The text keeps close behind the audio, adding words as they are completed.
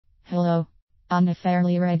On a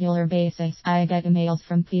fairly regular basis, I get emails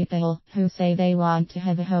from people who say they want to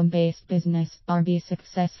have a home-based business or be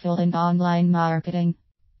successful in online marketing,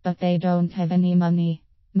 but they don't have any money.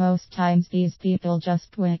 Most times these people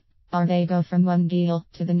just quit, or they go from one deal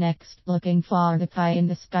to the next looking for the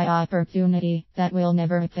pie-in-the-sky opportunity that will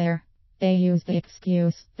never appear. They use the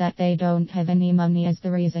excuse that they don't have any money as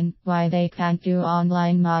the reason why they can't do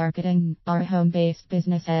online marketing or a home-based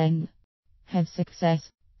business and have success.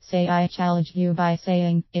 Say I challenge you by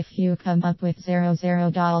saying, if you come up with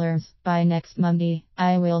 $0 by next Monday,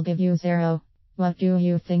 I will give you zero. What do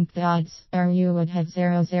you think the odds are you would have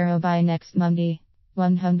 $0 by next Monday?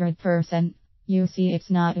 100%. You see, it's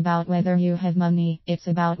not about whether you have money, it's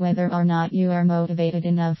about whether or not you are motivated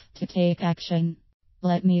enough to take action.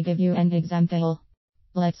 Let me give you an example.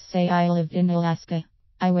 Let's say I lived in Alaska.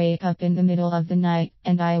 I wake up in the middle of the night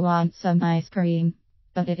and I want some ice cream.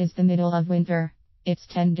 But it is the middle of winter. It's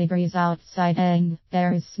 10 degrees outside and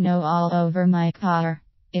there is snow all over my car.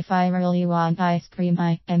 If I really want ice cream,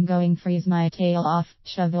 I am going to freeze my tail off,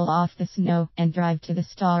 shovel off the snow, and drive to the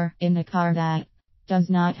store in a car that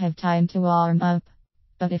does not have time to warm up.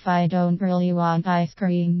 But if I don't really want ice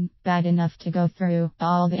cream bad enough to go through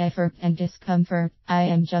all the effort and discomfort, I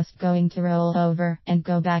am just going to roll over and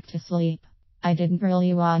go back to sleep. I didn't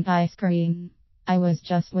really want ice cream. I was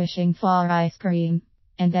just wishing for ice cream.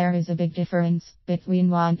 And there is a big difference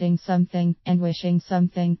between wanting something and wishing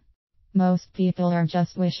something. Most people are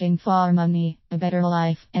just wishing for money, a better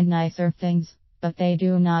life, and nicer things, but they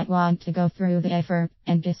do not want to go through the effort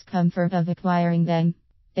and discomfort of acquiring them.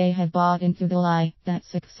 They have bought into the lie that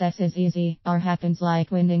success is easy or happens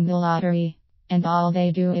like winning the lottery, and all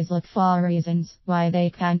they do is look for reasons why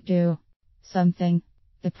they can't do something.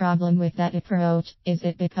 The problem with that approach is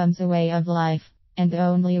it becomes a way of life. And the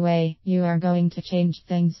only way you are going to change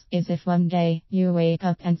things is if one day you wake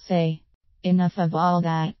up and say, enough of all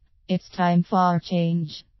that, it's time for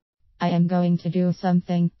change. I am going to do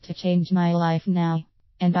something to change my life now.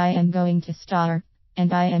 And I am going to start.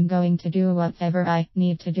 And I am going to do whatever I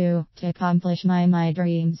need to do to accomplish my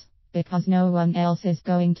dreams. Because no one else is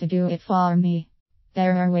going to do it for me.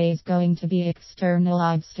 There are always going to be external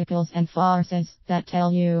obstacles and forces that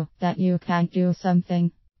tell you that you can't do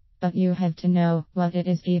something. But you have to know what it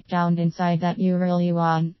is deep down inside that you really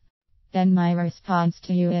want. Then my response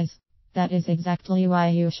to you is, that is exactly why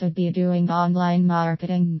you should be doing online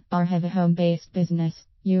marketing or have a home-based business.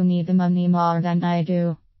 You need the money more than I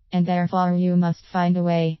do. And therefore you must find a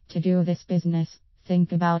way to do this business.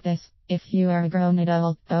 Think about this. If you are a grown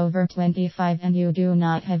adult over 25 and you do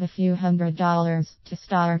not have a few $100s to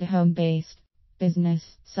start a home-based business,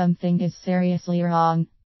 something is seriously wrong.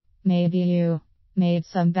 Maybe you made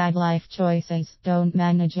some bad life choices, don't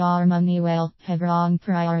manage your money well, have wrong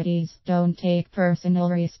priorities, don't take personal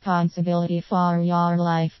responsibility for your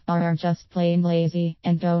life, or are just plain lazy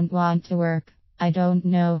and don't want to work. I don't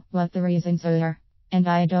know what the reasons are, and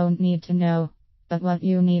I don't need to know. But what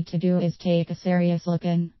you need to do is take a serious look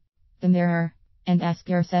in the mirror and ask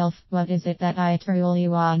yourself, what is it that I truly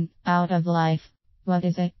want out of life? What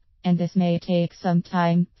is it? And this may take some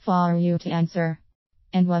time for you to answer.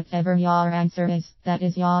 And whatever your answer is, that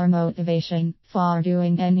is your motivation for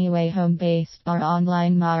doing any way home-based or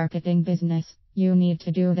online marketing business. You need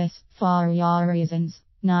to do this for your reasons,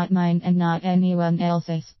 not mine and not anyone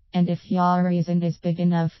else's. And if your reason is big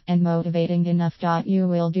enough and motivating enough, you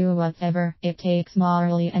will do whatever it takes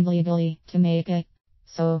morally and legally to make it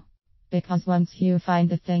so. Because once you find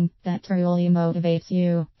the thing that truly motivates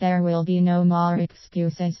you, there will be no more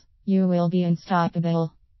excuses. You will be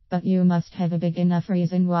unstoppable. But you must have a big enough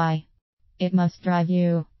reason why. It must drive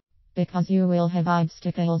you. Because you will have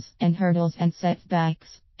obstacles and hurdles and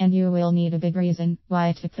setbacks, and you will need a big reason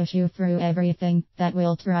why to push you through everything that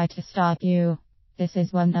will try to stop you. This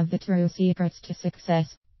is one of the true secrets to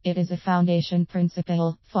success. It is a foundation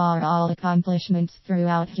principle for all accomplishments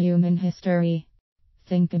throughout human history.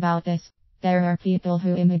 Think about this. There are people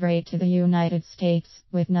who immigrate to the United States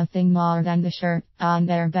with nothing more than the shirt on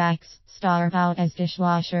their backs, start out as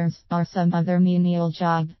dishwashers or some other menial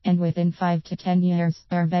job, and within 5 to 10 years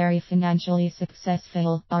are very financially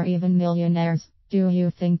successful or even millionaires. Do you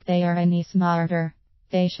think they are any smarter?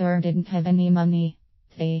 They sure didn't have any money.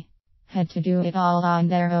 They had to do it all on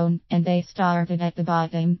their own, and they started at the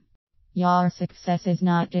bottom. Your success is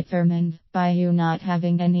not determined by you not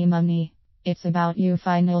having any money. It's about you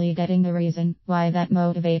finally getting a reason why that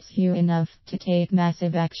motivates you enough to take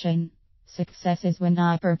massive action. Success is when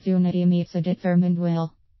opportunity meets a determined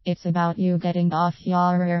will. It's about you getting off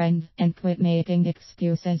your rear end and quit making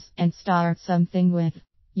excuses and start something with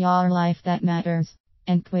your life that matters.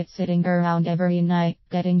 And quit sitting around every night,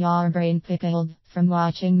 getting your brain pickled from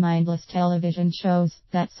watching mindless television shows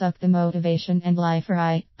that suck the motivation and life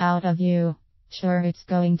right out of you. Sure, it's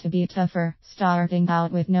going to be tougher, starting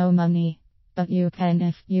out with no money. But you can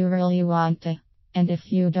if you really want to. And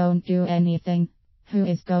if you don't do anything, who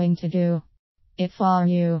is going to do it for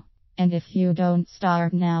you? And if you don't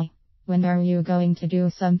start now, when are you going to do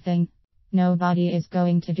something? Nobody is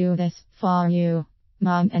going to do this for you.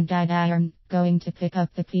 Mom and dad aren't going to pick up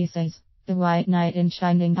the pieces. The white knight in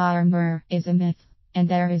shining armor is a myth. And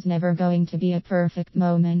there is never going to be a perfect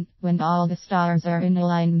moment when all the stars are in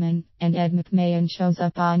alignment and Ed McMahon shows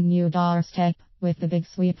up on your doorstep with the big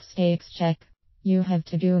sweepstakes check. You have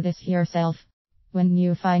to do this yourself. When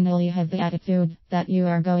you finally have the attitude that you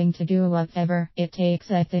are going to do whatever it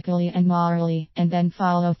takes ethically and morally, and then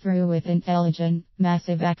follow through with intelligent,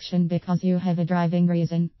 massive action because you have a driving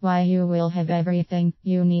reason why you will have everything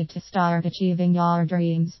you need to start achieving your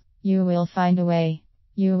dreams. You will find a way.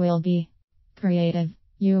 You will be creative.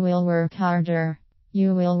 You will work harder.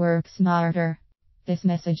 You will work smarter. This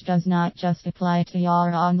message does not just apply to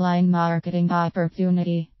your online marketing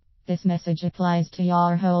opportunity. This message applies to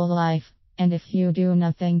your whole life. And if you do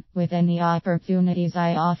nothing with any opportunities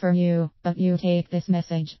I offer you, but you take this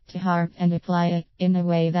message to heart and apply it in a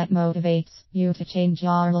way that motivates you to change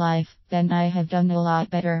your life, then I have done a lot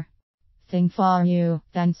better thing for you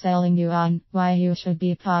than selling you on why you should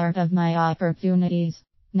be part of my opportunities.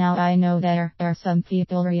 Now I know there are some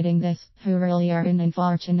people reading this who really are in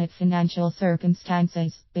unfortunate financial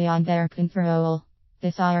circumstances beyond their control.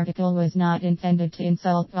 This article was not intended to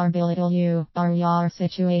insult or belittle you or your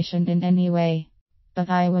situation in any way. But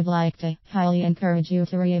I would like to highly encourage you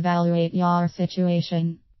to reevaluate your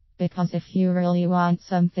situation. Because if you really want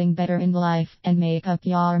something better in life and make up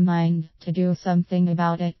your mind to do something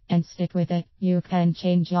about it and stick with it, you can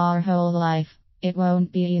change your whole life. It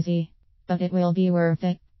won't be easy, but it will be worth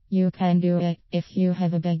it. You can do it if you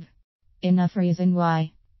have a big enough reason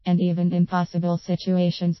why. And even impossible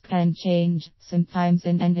situations can change, sometimes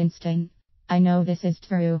in an instant. I know this is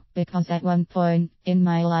true, because at one point in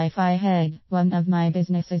my life I had one of my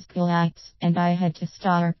businesses collapse, and I had to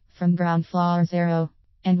start from ground floor zero.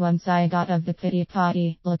 And once I got off the pity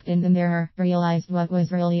potty, looked in the mirror, realized what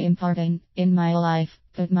was really important in my life,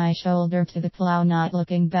 put my shoulder to the plow not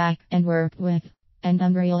looking back, and worked with an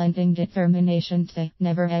unrelenting determination to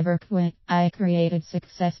never ever quit, I created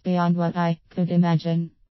success beyond what I could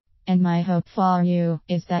imagine. And my hope for you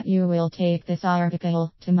is that you will take this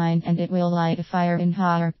article to mind and it will light a fire in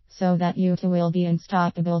heart so that you too will be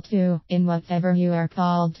unstoppable too in whatever you are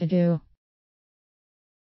called to do.